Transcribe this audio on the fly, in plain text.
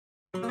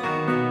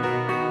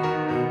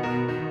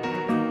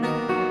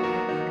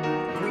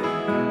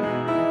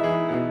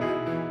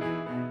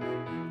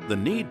The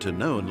need to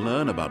know and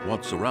learn about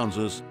what surrounds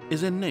us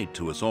is innate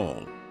to us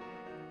all.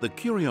 The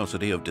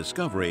curiosity of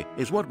discovery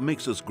is what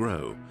makes us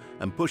grow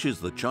and pushes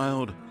the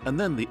child and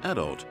then the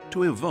adult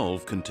to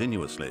evolve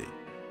continuously.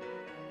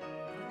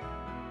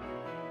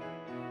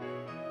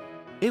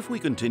 If we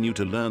continue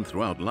to learn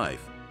throughout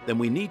life, then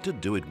we need to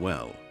do it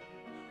well.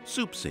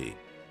 SUPSI,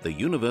 the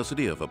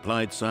University of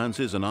Applied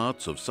Sciences and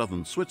Arts of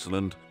Southern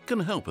Switzerland, can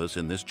help us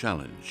in this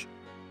challenge.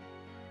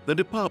 The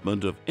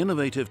Department of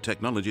Innovative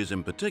Technologies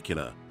in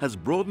particular has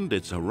broadened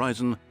its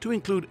horizon to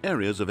include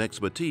areas of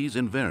expertise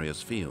in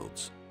various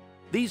fields.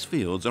 These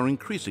fields are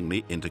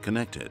increasingly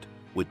interconnected,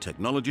 with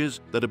technologies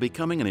that are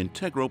becoming an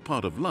integral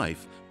part of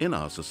life in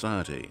our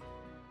society.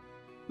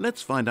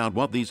 Let's find out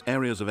what these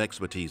areas of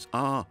expertise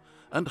are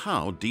and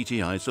how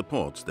DTI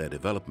supports their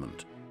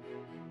development.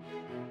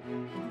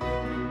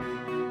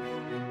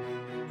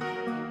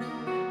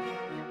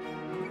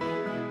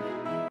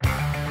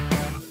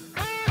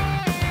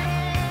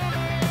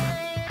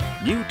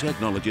 New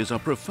technologies are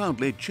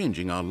profoundly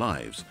changing our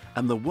lives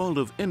and the world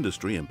of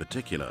industry in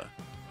particular.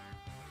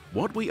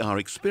 What we are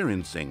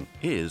experiencing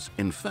is,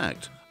 in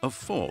fact, a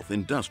fourth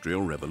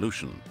industrial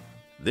revolution.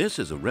 This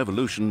is a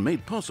revolution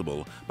made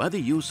possible by the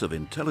use of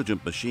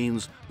intelligent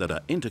machines that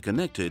are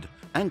interconnected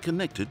and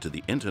connected to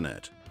the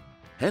internet.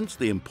 Hence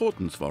the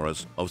importance for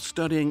us of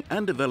studying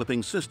and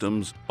developing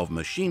systems of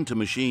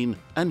machine-to-machine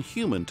and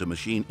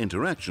human-to-machine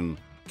interaction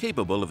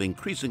capable of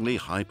increasingly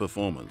high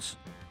performance.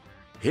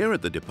 Here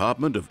at the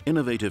Department of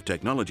Innovative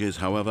Technologies,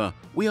 however,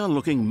 we are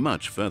looking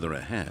much further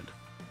ahead.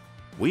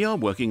 We are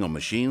working on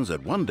machines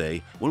that one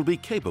day will be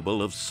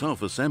capable of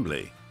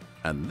self-assembly,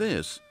 and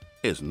this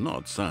is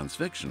not science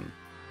fiction.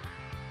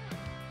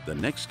 The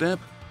next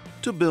step?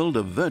 To build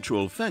a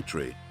virtual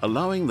factory,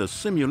 allowing the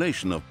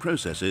simulation of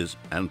processes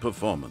and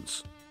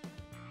performance.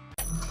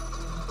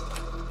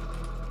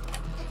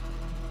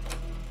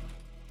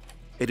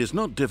 It is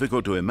not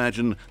difficult to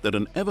imagine that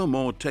an ever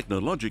more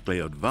technologically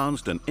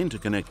advanced and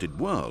interconnected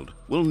world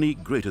will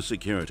need greater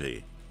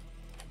security.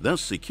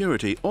 Thus,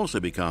 security also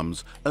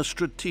becomes a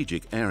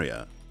strategic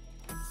area.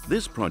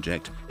 This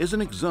project is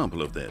an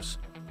example of this.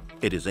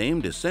 It is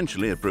aimed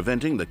essentially at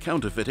preventing the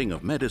counterfeiting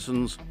of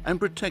medicines and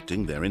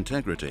protecting their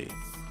integrity.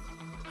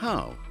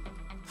 How?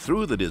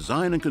 Through the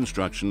design and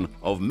construction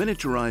of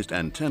miniaturized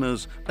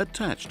antennas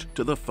attached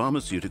to the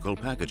pharmaceutical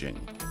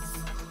packaging.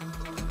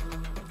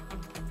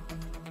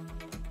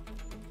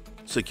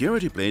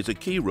 Security plays a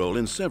key role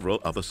in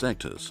several other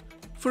sectors.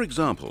 For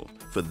example,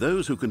 for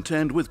those who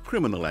contend with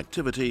criminal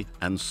activity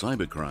and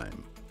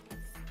cybercrime.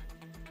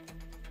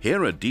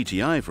 Here at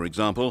DTI, for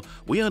example,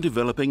 we are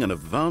developing an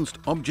advanced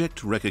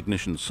object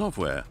recognition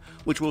software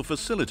which will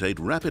facilitate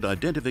rapid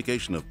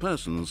identification of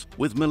persons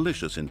with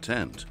malicious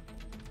intent.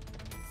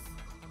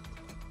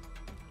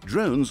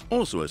 Drones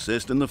also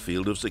assist in the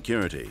field of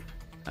security.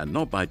 And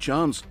not by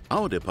chance,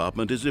 our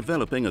department is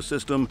developing a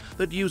system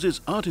that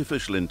uses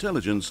artificial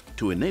intelligence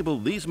to enable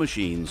these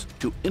machines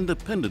to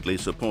independently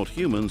support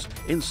humans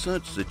in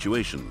such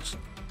situations.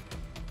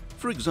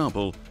 For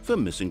example, for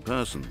missing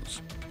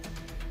persons.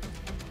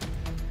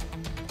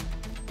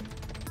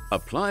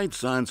 Applied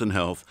science and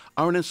health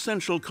are an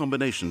essential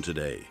combination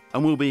today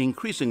and will be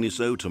increasingly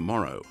so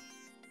tomorrow.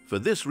 For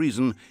this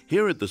reason,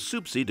 here at the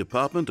SUPSI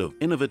Department of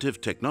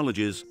Innovative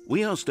Technologies,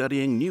 we are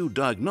studying new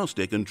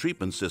diagnostic and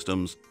treatment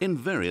systems in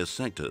various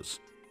sectors,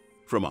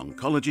 from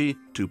oncology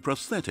to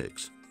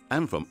prosthetics,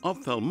 and from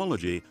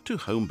ophthalmology to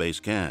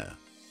home-based care.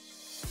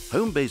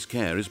 Home-based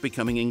care is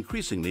becoming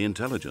increasingly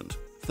intelligent,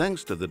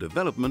 thanks to the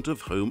development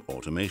of home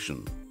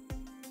automation.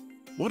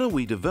 What are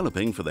we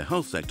developing for the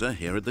health sector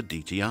here at the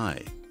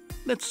DTI?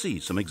 Let's see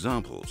some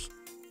examples.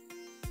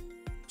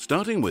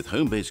 Starting with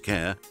home-based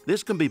care,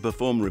 this can be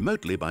performed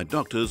remotely by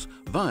doctors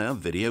via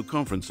video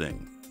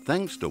conferencing,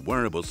 thanks to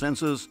wearable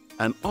sensors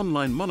and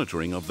online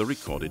monitoring of the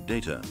recorded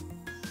data.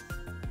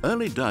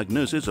 Early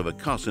diagnosis of a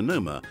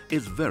carcinoma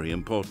is very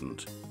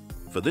important.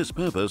 For this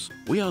purpose,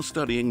 we are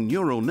studying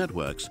neural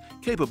networks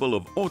capable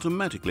of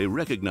automatically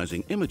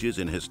recognizing images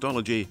in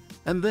histology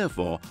and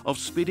therefore of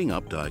speeding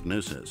up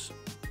diagnosis.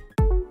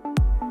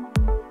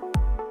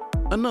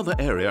 Another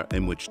area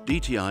in which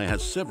DTI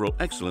has several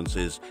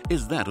excellences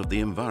is that of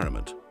the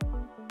environment.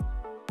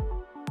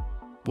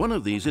 One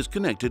of these is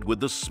connected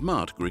with the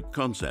smart grid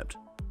concept,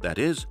 that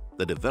is,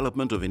 the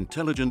development of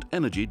intelligent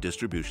energy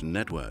distribution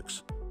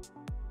networks.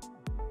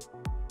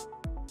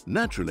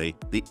 Naturally,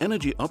 the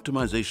energy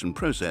optimization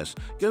process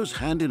goes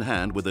hand in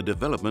hand with the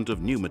development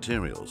of new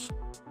materials.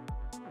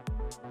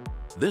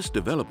 This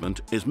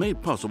development is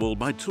made possible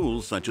by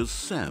tools such as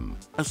SEM,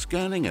 a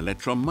scanning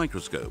electron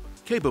microscope,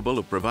 capable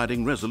of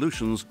providing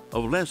resolutions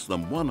of less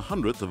than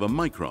 1/100th of a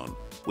micron,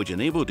 which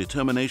enable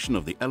determination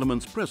of the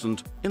elements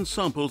present in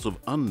samples of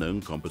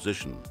unknown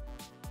composition.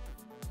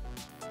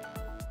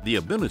 The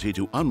ability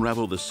to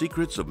unravel the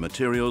secrets of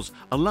materials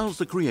allows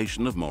the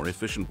creation of more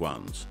efficient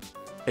ones.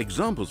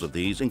 Examples of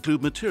these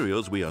include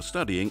materials we are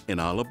studying in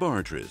our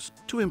laboratories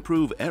to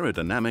improve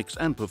aerodynamics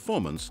and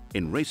performance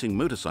in racing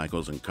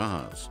motorcycles and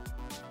cars.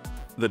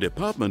 The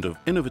Department of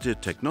Innovative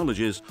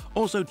Technologies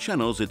also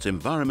channels its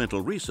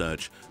environmental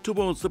research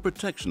towards the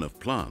protection of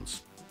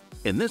plants.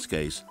 In this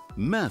case,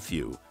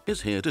 Matthew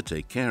is here to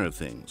take care of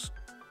things.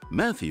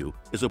 Matthew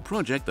is a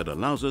project that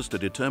allows us to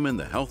determine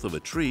the health of a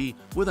tree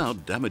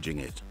without damaging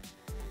it.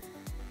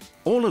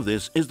 All of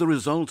this is the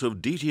result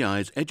of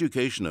DTI's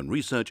education and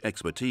research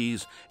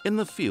expertise in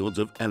the fields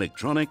of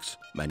electronics,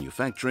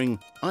 manufacturing,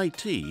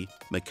 IT,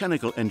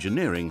 mechanical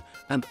engineering,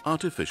 and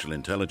artificial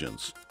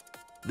intelligence.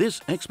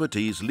 This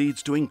expertise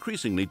leads to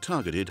increasingly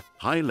targeted,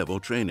 high-level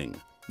training,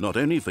 not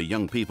only for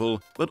young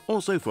people, but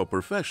also for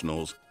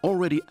professionals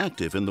already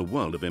active in the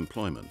world of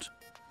employment.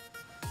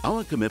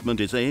 Our commitment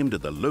is aimed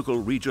at the local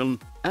region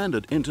and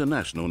at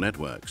international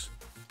networks.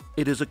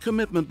 It is a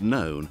commitment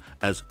known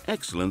as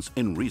excellence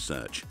in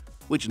research,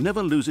 which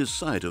never loses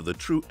sight of the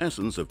true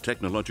essence of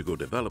technological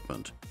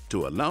development,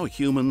 to allow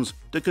humans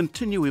to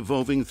continue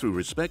evolving through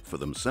respect for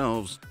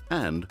themselves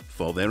and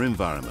for their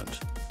environment.